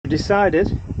decided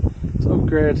to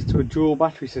upgrade to a dual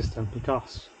battery system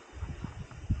because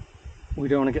we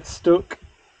don't want to get stuck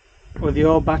with the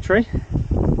old battery. We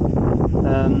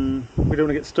don't want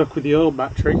to get stuck with the old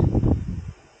battery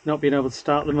not being able to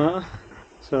start the motor.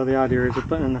 So the idea is we're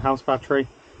putting in the house battery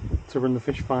to run the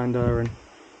fish finder and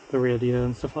the radio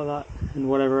and stuff like that, and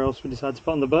whatever else we decide to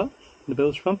put on the boat, the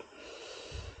bilge pump.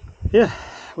 Yeah,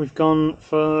 we've gone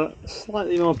for a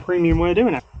slightly more premium way of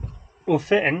doing it. We're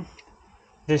fitting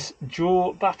this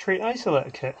dual battery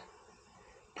isolator kit.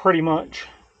 Pretty much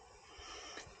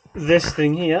this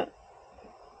thing here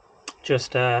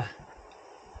just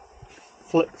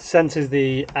senses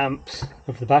the amps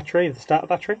of the battery, the starter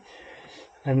battery,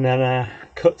 and then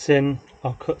cuts in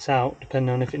or cuts out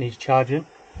depending on if it needs charging.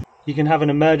 You can have an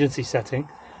emergency setting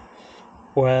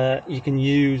where you can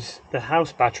use the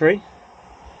house battery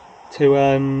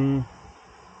to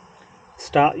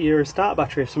start your starter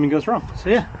battery if something goes wrong. So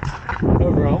yeah,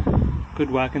 overall good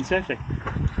work and safety.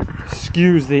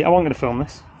 Excuse the, I wasn't going to film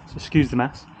this, so excuse the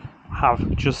mess. I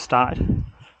have just started,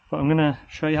 but I'm going to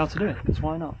show you how to do it, because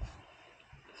why not?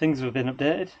 Things have been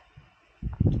updated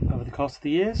over the course of the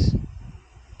years.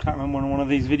 Can't remember when one of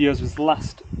these videos was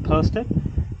last posted,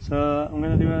 so I'm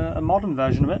going to do a modern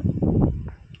version of it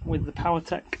with the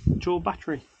Powertech Dual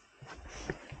Battery.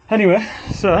 Anyway,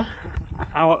 so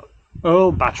our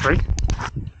old battery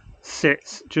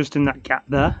sits just in that gap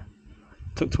there,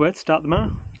 tucked away to start the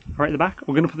motor, right at the back.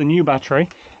 We're going to put the new battery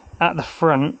at the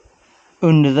front,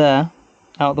 under there,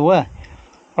 out of the way.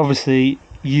 Obviously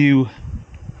you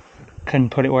can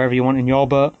put it wherever you want in your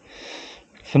boat.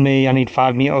 For me, I need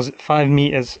 5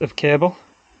 meters of cable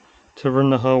to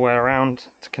run the whole way around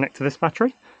to connect to this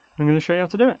battery. I'm going to show you how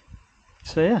to do it.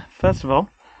 So yeah, first of all,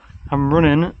 I'm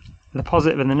running the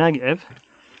positive and the negative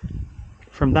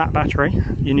from that battery.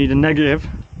 You need a negative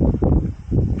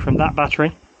from that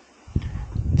battery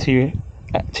to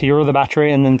your other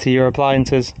battery and then to your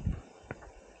appliances.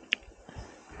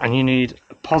 And you need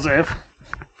a positive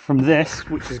from this,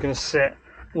 which is going to sit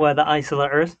where the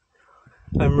isolator is,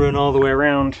 and run all the way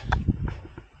around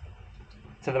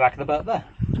to the back of the boat there.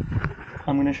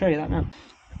 I'm going to show you that now.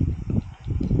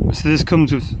 So this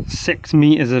comes with 6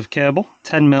 meters of cable,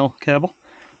 10mm cable,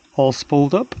 all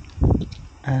spooled up.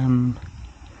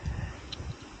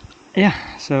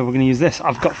 Yeah, so we're going to use this.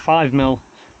 I've got 5mm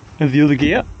of the other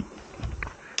gear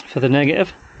for the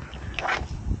negative.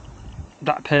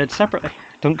 That paired separately.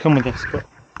 Don't come with this, but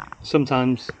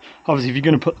sometimes, obviously if you're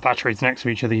going to put the batteries next to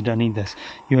each other, you don't need this.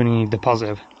 You only need the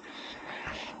positive.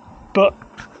 But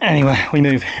anyway, we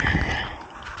move.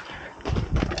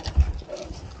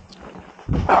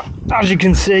 As you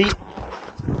can see,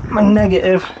 my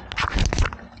negative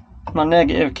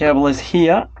cable is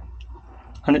here,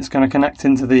 and it's going to connect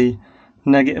into the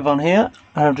negative on here.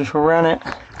 And I've just ran it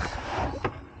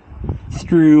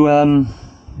through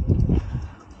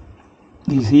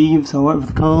these eaves, or whatever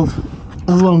they're called,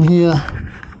 along here,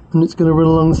 and it's going to run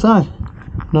along the side.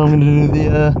 Now I'm going to do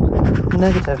the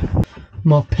negative.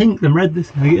 More pink than red,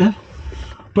 this negative,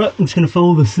 but I'm just going to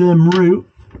follow the same route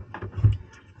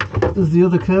as the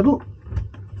other cable.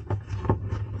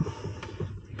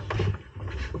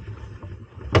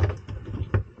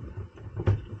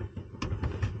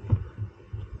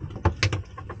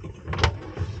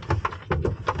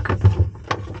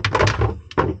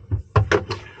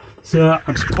 So I've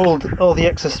just pulled all the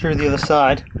excess through the other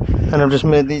side, and I've just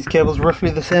made these cables roughly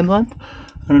the same length,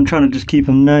 and I'm trying to just keep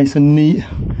them nice and neat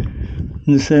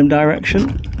in the same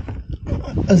direction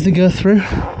as they go through.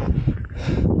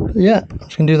 But yeah, I'm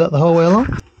just going to do that the whole way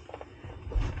along.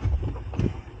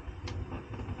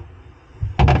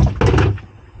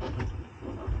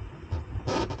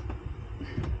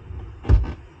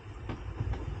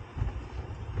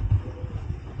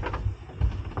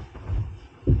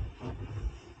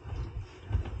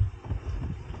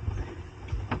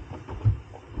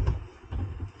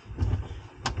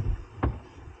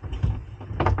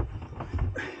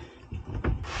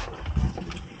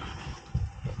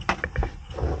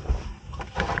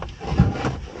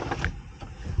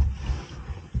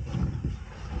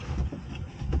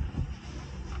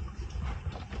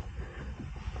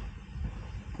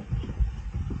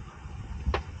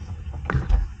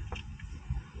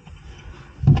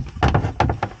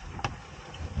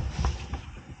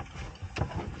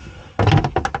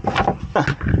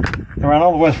 They ran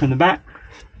all the way from the back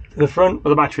to the front, but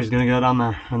the battery's going to go down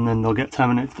there, and then they'll get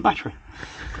terminated to the battery.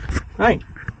 Right,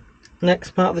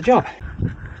 next part of the job.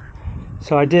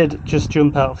 So I did just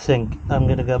jump out of sync. I'm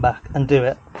going to go back and do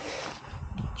it,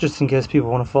 just in case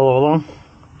people want to follow along.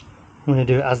 I'm going to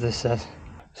do it as this says.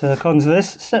 So according to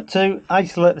this, step 2,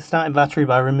 isolate the starting battery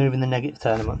by removing the negative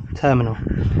terminal.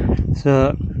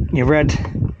 So your red,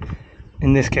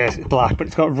 in this case it's black, but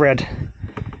it's got red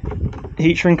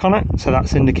heat shrink on it, so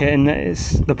that's indicating that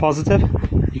it's the positive.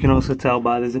 You can also tell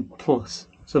by there's a plus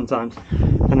sometimes,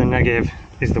 and the negative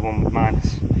is the one with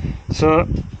minus. So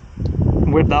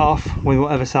whip that off with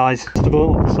whatever size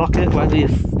socket, whatever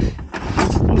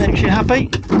makes you happy.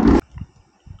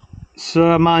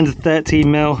 So mine's a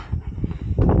 13mm.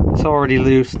 It's already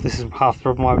loose. This is half the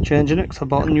problem why we're changing it, because I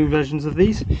bought new versions of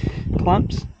these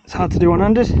clamps. It's hard to do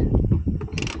one-handed,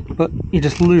 but you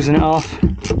just loosen it off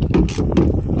and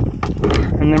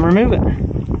then remove it.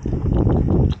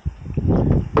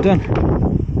 Done.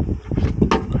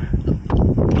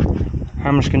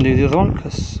 I'm just going to do the other one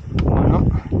because why not?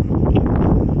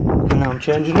 And now I'm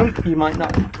changing them. You might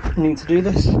not need to do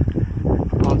this.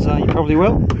 Odds are you probably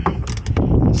will.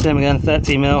 Same again,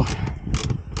 13mm.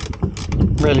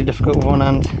 Really difficult with one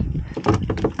hand.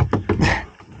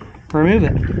 Remove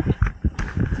it.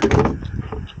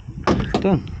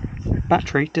 Done.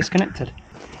 Battery disconnected.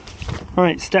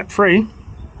 Alright, step 3.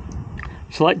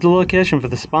 Select the location for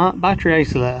the smart battery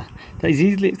isolator that is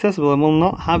easily accessible and will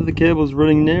not have the cables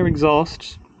running near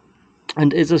exhaust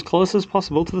and is as close as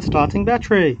possible to the starting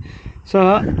battery. So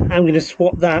I'm going to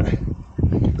swap that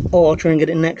or try and get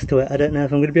it next to it. I don't know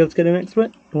if I'm going to be able to get it next to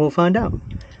it. We'll find out.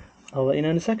 I'll let you know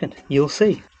in a second. You'll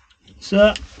see.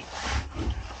 So, a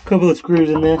couple of screws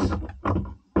in this.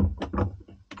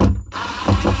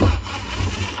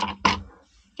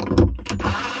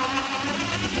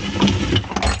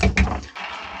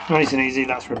 Nice and easy,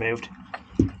 that's removed.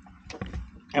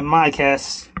 In my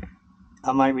case,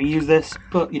 I might reuse this,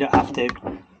 but you don't have to.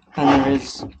 And there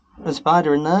is a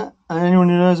spider in there, and anyone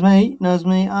who knows me,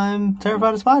 I'm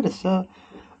terrified of spiders, so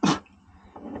that's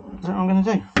what I'm going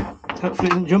to do. Hopefully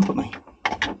it doesn't jump at me.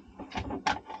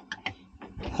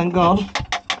 Thank God,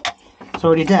 it's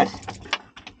already dead.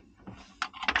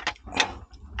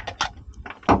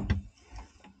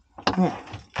 Yeah.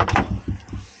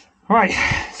 Right,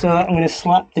 so I'm going to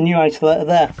slap the new isolator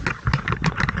there.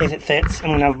 If it fits, I'm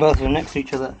going to have both of them next to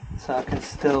each other, so I can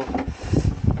still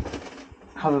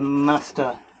have a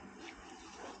master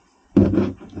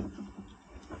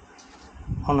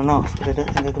on and off, but I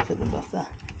don't think I can fit them both there.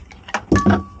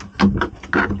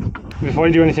 Before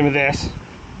you do anything with this,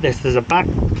 there's a back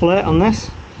plate on this.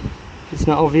 If it's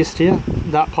not obvious to you,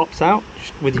 that pops out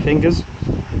just with your fingers,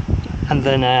 and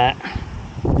then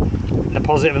the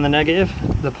positive and the negative.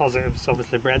 The positive's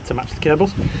obviously red to match the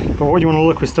cables, but what you want to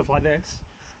look with stuff like this,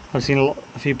 I've seen a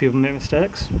few people make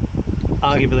mistakes.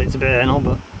 Arguably it's a bit anal,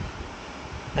 but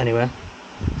anyway,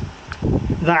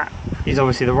 that is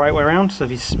obviously the right way around. So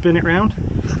if you spin it round,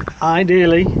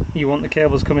 ideally you want the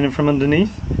cables coming in from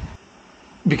underneath,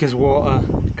 because water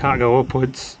can't go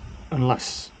upwards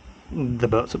unless the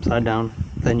boat's upside down,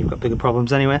 then you've got bigger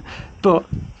problems anyway. But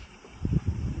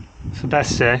for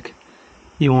best sake,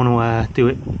 you want to do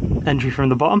it entry from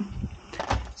the bottom.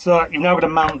 So you're now going to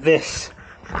mount this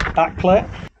back plate.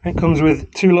 It comes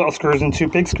with 2 little screws and 2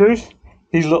 big screws.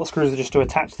 These little screws are just to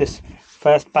attach this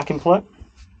first backing plate.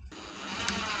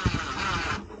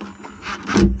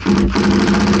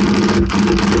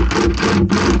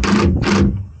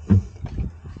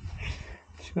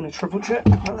 Just going to triple check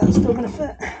that that's still going to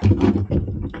fit.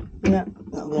 Yeah,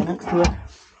 that'll go next to it.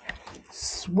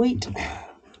 Sweet.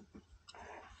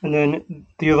 And then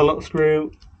the other little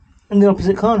screw in the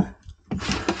opposite corner.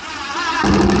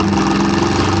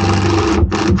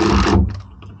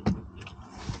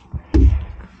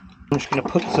 I'm just going to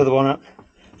put this other one up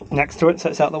next to it so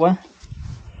it's out of the way.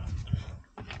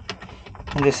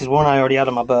 And this is one I already had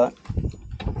on my boat.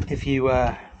 If you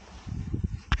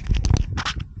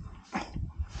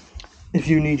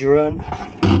need your own,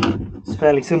 it's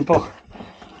fairly simple.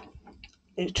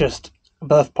 It's just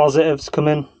both positives come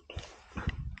in.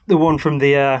 The one from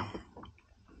the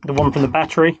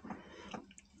battery,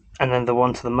 and then the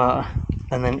one to the motor,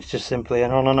 and then it's just simply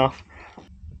an on and off.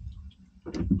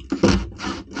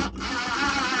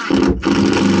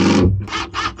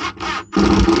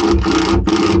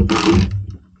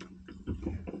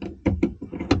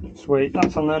 Sweet,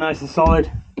 that's on there nice and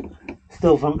solid,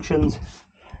 still functions,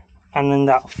 and then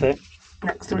that'll fit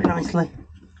next to it nicely.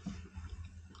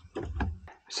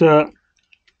 So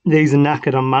these are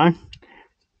knackered on mine,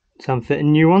 so I'm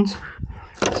fitting new ones.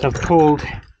 So I've pulled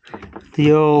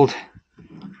the old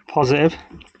positive,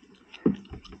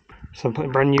 so I'm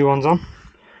putting brand new ones on.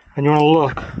 And you want to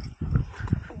look,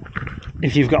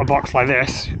 if you've got a box like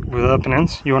this with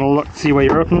openings, you want to look to see where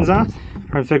your openings are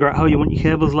and figure out how you want your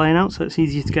cables laying out so it's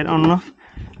easier to get on and off.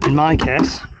 In my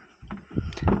case,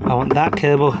 I want that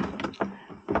cable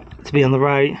to be on the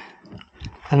right,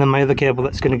 and then my other cable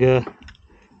that's going to go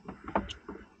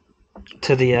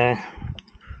to the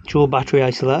dual battery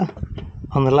isolator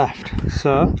on the left.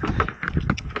 So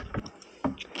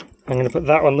I'm going to put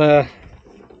that one there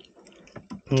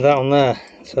and that on there,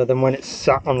 so then when it's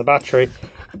sat on the battery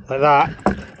like that,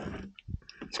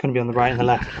 it's going to be on the right and the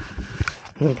left.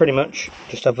 And then pretty much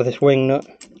just have with this wing nut,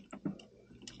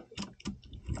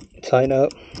 tighten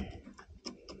up,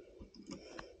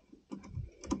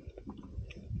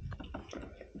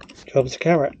 job's a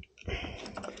carrot.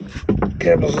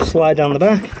 Cables will slide down the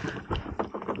back,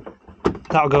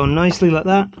 that'll go nicely like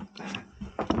that.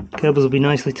 Cables will be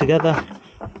nicely together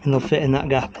and they'll fit in that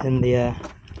gap in the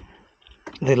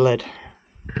lid.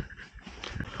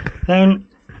 Then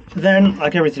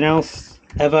like everything else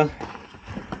ever,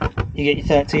 you get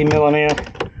your 13mm on here,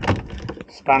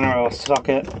 spanner or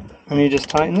socket, and you just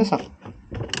tighten this on.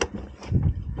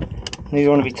 These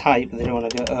want to be tight, but they don't want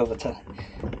to go over to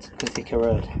the thicker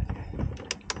road.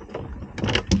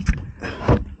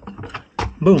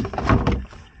 Boom.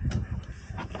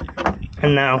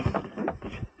 And now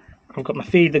I've got my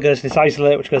feed that goes to this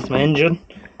isolator, which goes to my engine,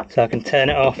 so I can turn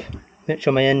it off, make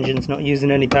sure my engine's not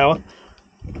using any power.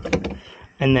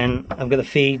 And then I've got the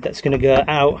feed that's going to go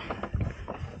out,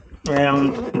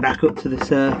 round, and back up to this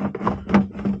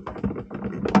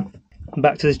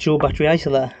dual battery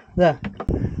isolator there.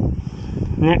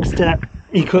 Next step,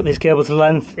 you cut this cable to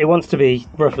length. It wants to be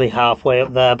roughly halfway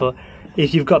up there, but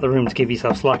if you've got the room to give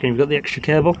yourself slack and you've got the extra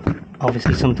cable,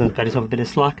 obviously sometimes better to have a bit of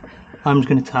slack. I'm just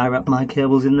going to tie wrap my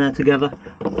cables in there together,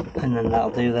 and then that'll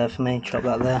do there for me. Chop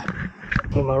that there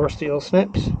with my rusty old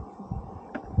snips.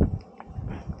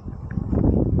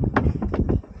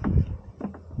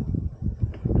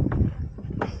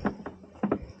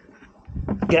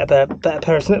 Get a better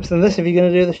pair of snips than this if you're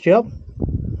going to do this job.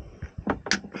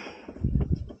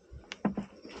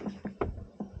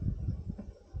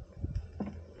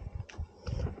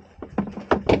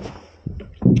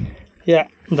 Yeah,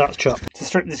 that's chopped. To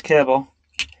strip this cable,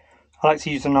 I like to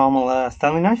use a normal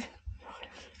Stanley knife,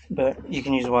 but you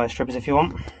can use wire strippers if you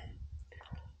want.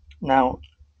 Now,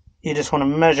 you just want to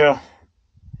measure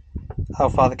how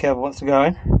far the cable wants to go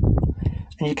in,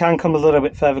 and you can come a little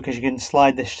bit further because you can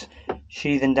slide this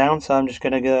sheathing down. So I'm just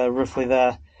going to go roughly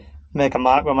there, make a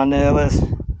mark where my nail is,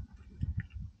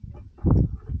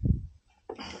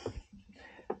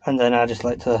 and then I just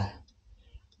like to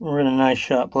run a nice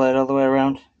sharp blade all the way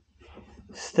around.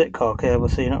 It's thick core cable,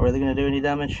 so you're not really going to do any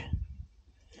damage.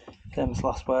 Famous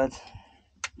last words.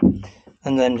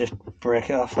 And then just break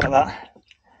it off like that.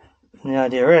 And the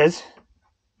idea is,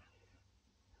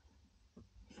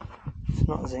 it's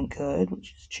not zinc coated,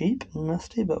 which is cheap and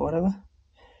nasty, but whatever.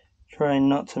 Trying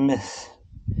not to miss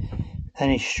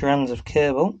any strands of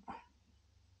cable.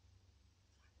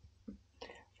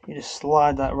 You just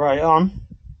slide that right on.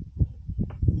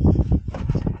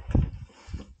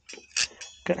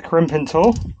 Get a crimping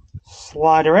tool,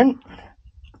 slide her in,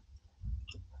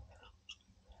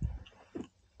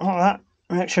 like that.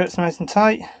 Make sure it's nice and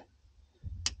tight.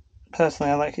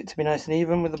 Personally, I like it to be nice and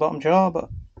even with the bottom jaw, but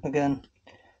again,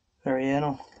 very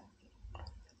anal.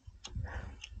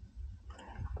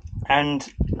 And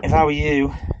if I were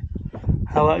you,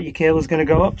 how out your cable's going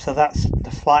to go up, so that's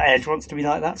the flat edge wants to be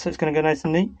like that, so it's going to go nice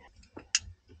and neat.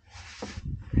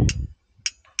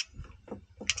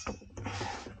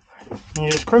 And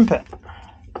you just crimp it.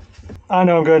 I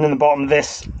know I'm going in the bottom of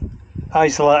this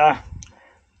isolator,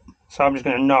 so I'm just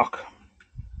going to knock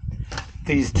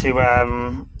these two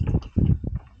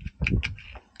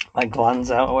like glands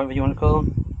out, or whatever you want to call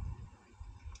them.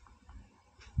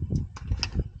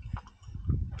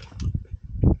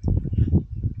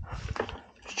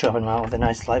 Just chopping them out with a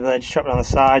nice light blade, just chop it on the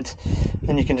sides,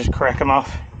 then you can just crack them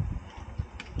off.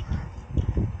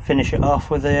 Finish it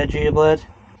off with the edge of your blade.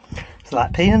 It's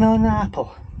like peeling on an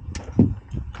apple.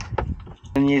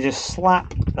 And you just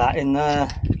slap that in there,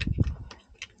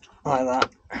 like that.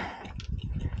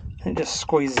 It just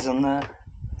squeezes on there.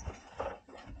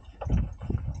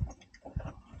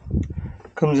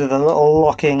 Comes with a little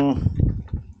locking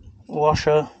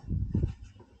washer,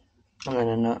 and then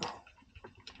a nut,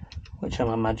 which I'm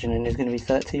imagining is going to be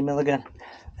 13mm again.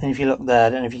 And if you look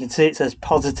there, and if you can see, it says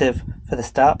positive for the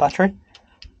start battery.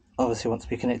 Obviously wants to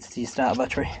be connected to your start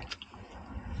battery.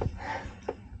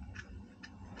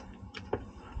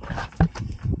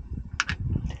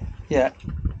 Yeah,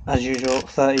 as usual,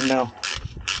 13mm.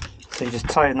 So you just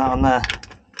tighten that on there.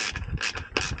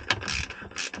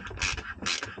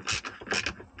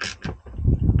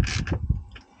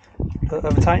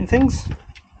 Over tighten things.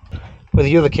 With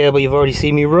the other cable you've already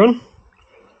seen me run,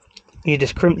 you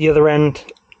just crimp the other end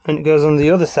and it goes on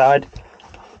the other side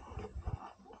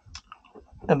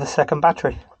of the second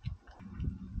battery.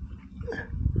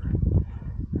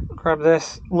 Grab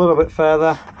this a little bit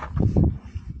further,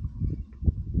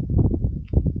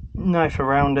 knife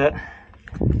around it,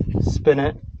 spin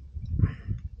it,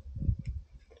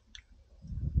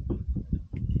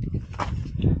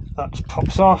 that just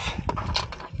pops off.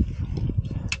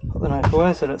 Put the knife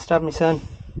away so don't stab me, son.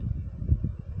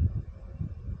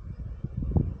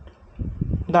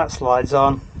 That slides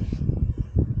on,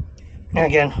 and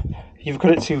again, if you've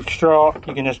cut it too short,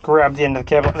 you can just grab the end of the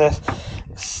cable like this,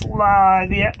 slide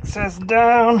the excess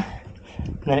down,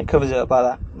 and then it covers it up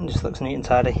like that. It just looks neat and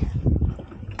tidy.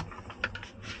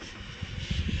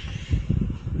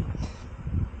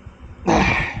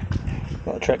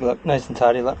 Got a trick, look, nice and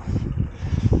tidy, look.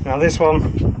 Now this one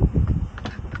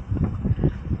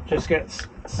just gets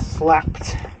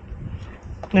slapped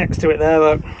next to it there,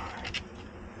 look.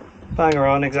 Banger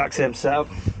on, exact same setup.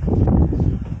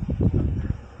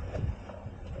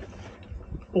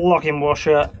 Locking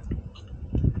washer,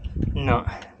 nut.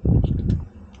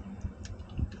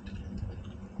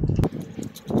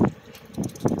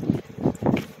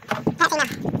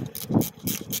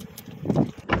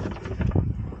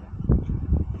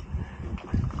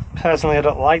 Personally, I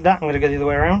don't like that. I'm going to go the other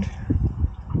way around.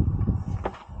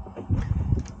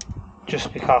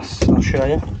 Just because, I'll show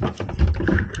you.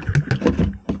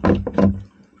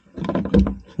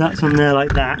 That's on there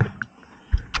like that.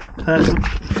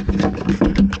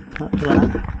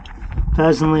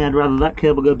 Personally, I'd rather that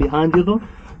cable go behind the other one,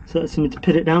 so that's something to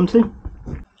pin it down to.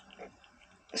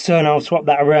 So now I'll swap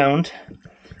that around.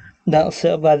 That'll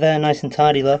sit up by there, nice and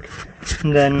tidy, look.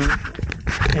 And then,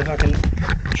 if I can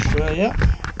show you,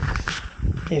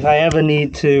 if I ever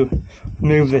need to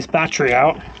move this battery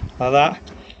out like that,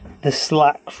 the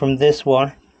slack from this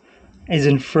one is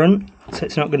in front, so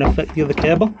it's not going to affect the other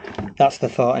cable. That's the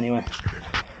thought anyway.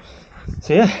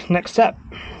 So yeah, next step.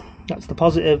 That's the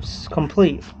positives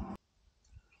complete.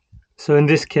 So in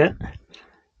this kit,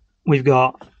 we've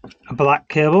got a black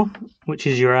cable, which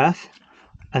is your earth,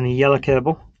 and the yellow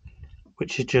cable,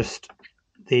 which is just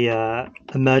the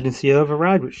emergency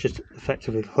override, which just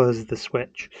effectively closes the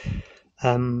switch.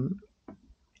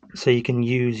 So you can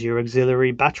use your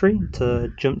auxiliary battery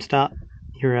to jumpstart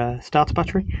your starter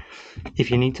battery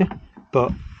if you need to,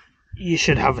 but you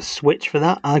should have a switch for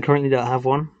that. I currently don't have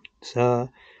one, so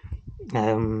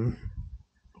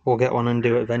we'll get one and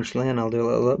do it eventually, and I'll do a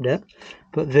little update.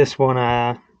 But this one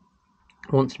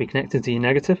wants to be connected to your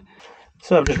negative.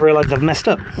 So I've just realised I've messed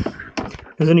up.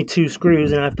 There's only 2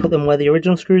 screws, and I've put them where the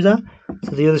original screws are,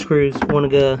 so the other screws want to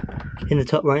go in the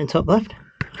top right and top left.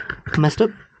 I messed up,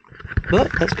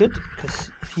 but that's good, because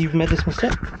if you've made this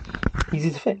mistake, easy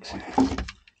to fix.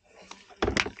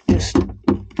 Just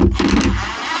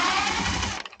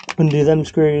undo them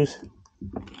screws,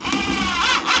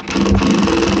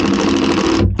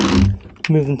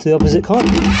 move them to the opposite corner.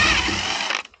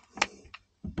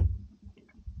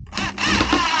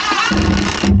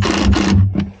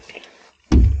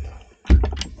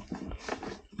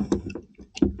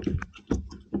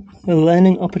 A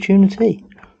learning opportunity.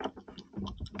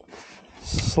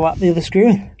 Slap the other screw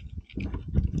in.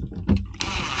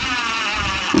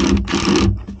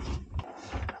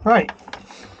 Right,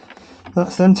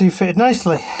 that's them 2 fitted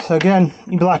nicely. So again,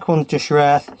 your black one's just your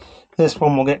earth. This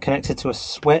one will get connected to a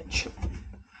switch.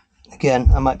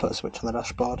 Again, I might put a switch on the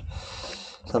dashboard,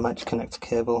 so I might just connect a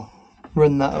cable,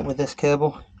 run that up with this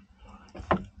cable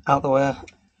out the way,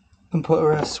 and put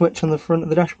a switch on the front of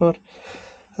the dashboard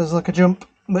as like a jump.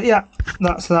 But yeah,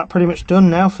 that's that pretty much done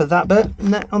now for that bit.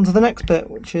 On to the next bit,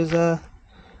 which is the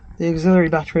auxiliary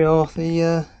battery, or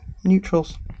the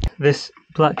neutrals. This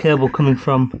black cable coming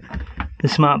from the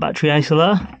smart battery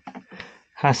isolator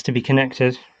has to be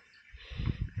connected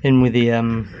in with the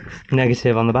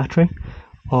negative on the battery,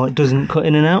 or it doesn't cut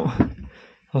in and out.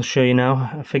 I'll show you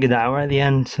now. I figured that out right at the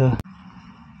end. So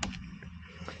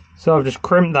I've just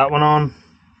crimped that one on,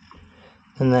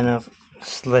 and then I've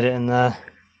slid it in there.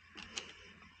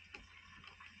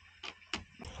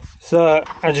 So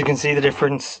as you can see the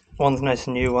difference, one's nice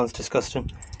and new, one's disgusting.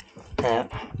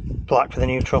 Black for the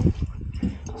neutral.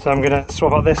 So I'm going to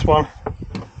swap out this one.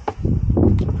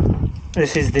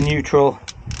 This is the neutral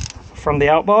from the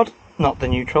outboard, not the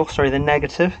neutral, sorry, the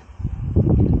negative.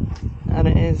 And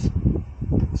it is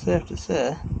safe to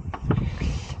say,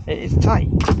 it is tight.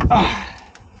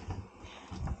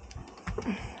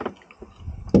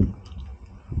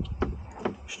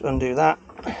 Just undo that.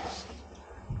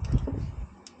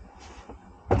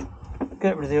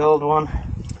 Get rid of the old one.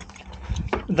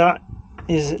 That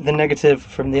is the negative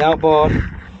from the outboard.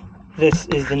 This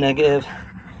is the negative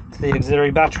to the auxiliary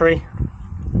battery.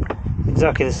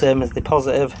 Exactly the same as the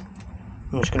positive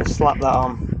I'm just going to slap that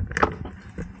on,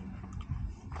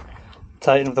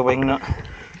 tighten up the wing nut.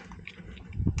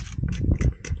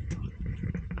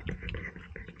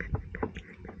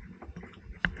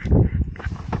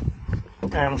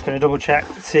 And I'm just going to double check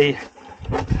to see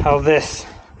how this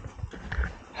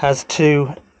has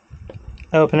 2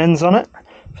 open ends on it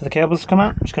for the cables to come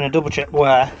out. I'm just going to double check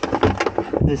where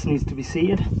this needs to be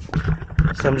seated.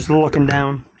 So I'm just looking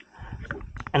down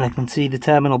and I can see the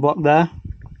terminal block there,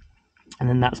 and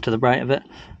then that's to the right of it.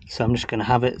 So I'm just going to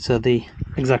have it so the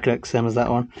exactly the same as that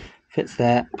one fits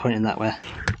there, pointing that way.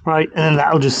 Right, and then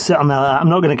that'll just sit on there. I'm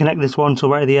not going to connect this one till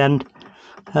right at the end,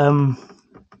 because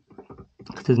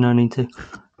there's no need to.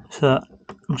 So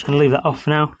I'm just going to leave that off for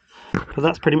now. But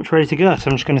that's pretty much ready to go. So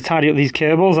I'm just going to tidy up these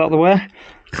cables out of the way.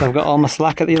 So I've got all my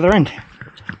slack at the other end.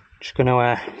 Just going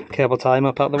to cable tie them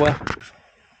up out of the way.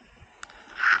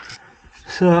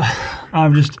 So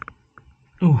I've just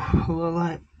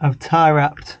I've tie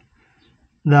wrapped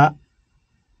that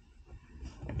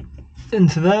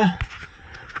into there,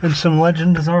 and some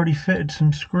legend has already fitted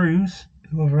some screws,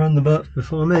 whoever owned the boat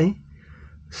before me.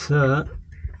 So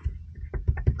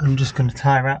I'm just going to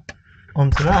tie wrap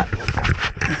onto that,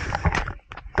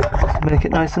 make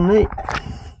it nice and neat.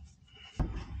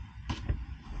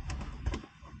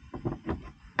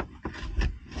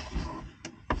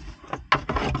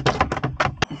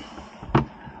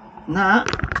 And that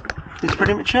is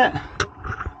pretty much it.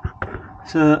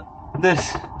 So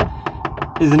this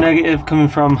is the negative coming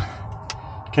from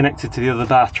connected to the other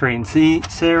battery in C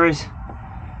series.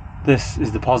 This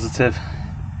is the positive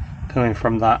coming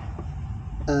from that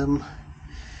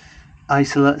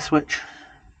isolate switch.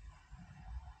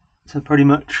 So pretty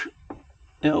much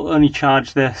it'll only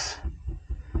charge this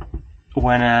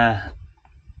when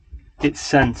it's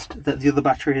sensed that the other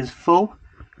battery is full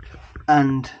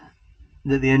and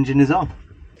that the engine is on.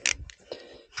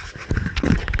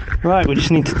 Right, we just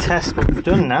need to test what we've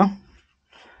done now.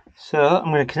 So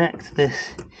I'm going to connect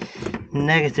this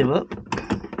negative up.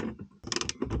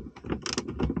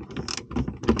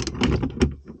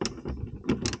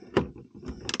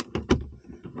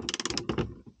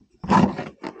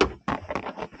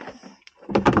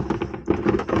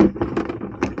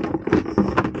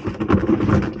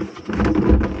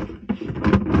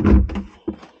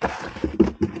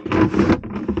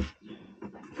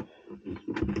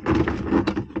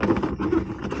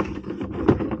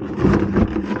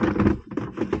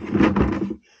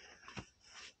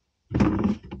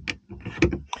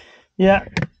 Yeah,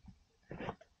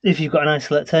 if you've got an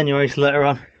isolator, turn your isolator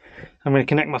on. I'm going to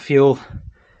connect my fuel.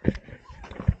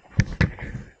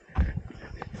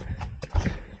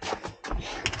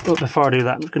 But before I do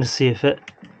that, I'm just going to see if it's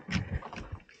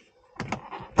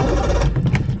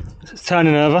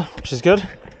turning over, which is good.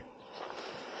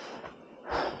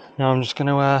 Now I'm just going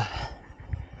to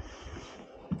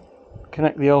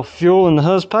connect the old fuel and the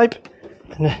hose pipe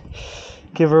and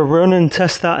give her a run and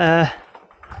test that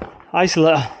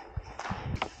isolator.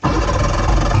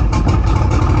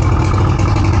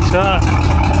 So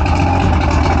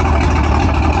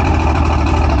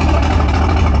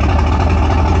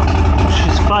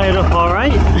she's fired up all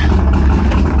right.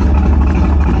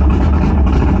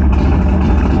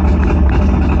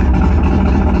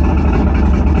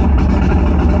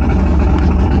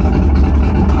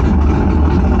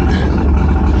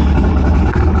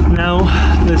 Now,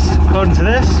 according to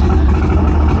this,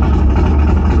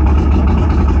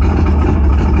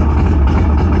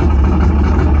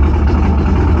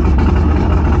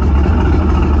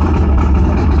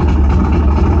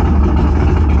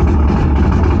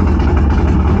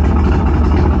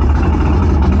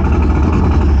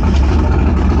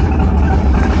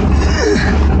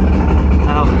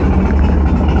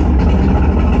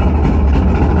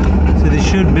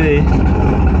 should be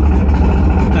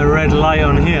a red light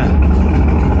on here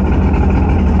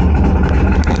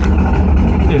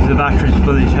if the battery's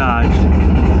fully charged.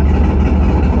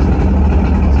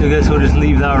 So I guess we'll just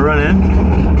leave that running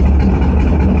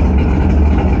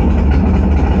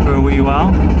for a wee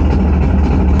while.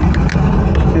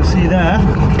 You'll see there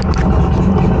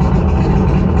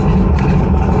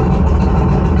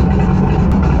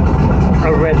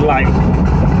a red light,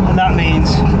 and that means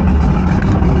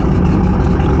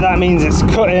it's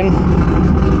cutting,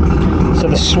 so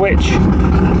the switch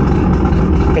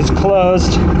is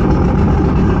closed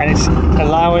and it's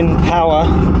allowing power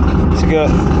to go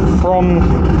from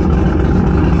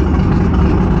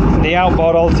the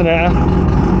outboard alternator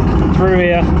through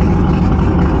here,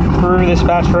 through this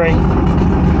battery,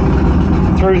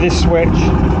 through this switch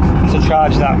to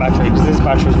charge that battery, because this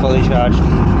battery is fully charged.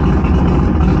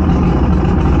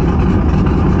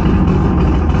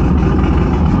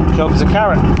 job as a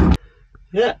carrot.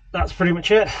 Yeah, that's pretty much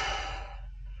it.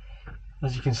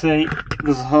 As you can see,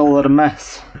 there's a whole lot of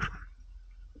mess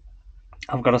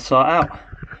I've got to sort out.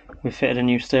 We fitted a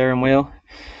new steering wheel.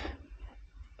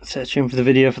 Stay tuned for the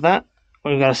video for that.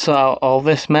 We've got to sort out all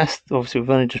this mess. Obviously we've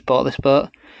only just bought this boat.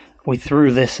 We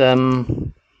threw this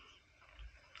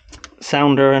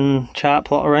sounder and chart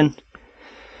plotter in.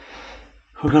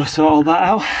 We've got to sort all that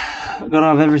out. I've got to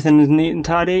have everything as neat and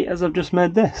tidy as I've just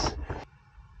made this.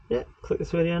 Yeah, click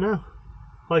this video now.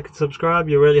 Like and subscribe,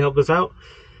 you really help us out.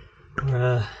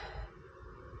 We're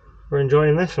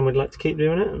enjoying this and we'd like to keep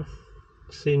doing it. And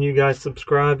seeing you guys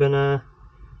subscribe and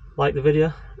like the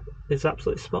video is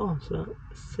absolutely spot on. So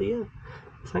see ya.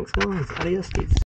 Thanks guys. Adios.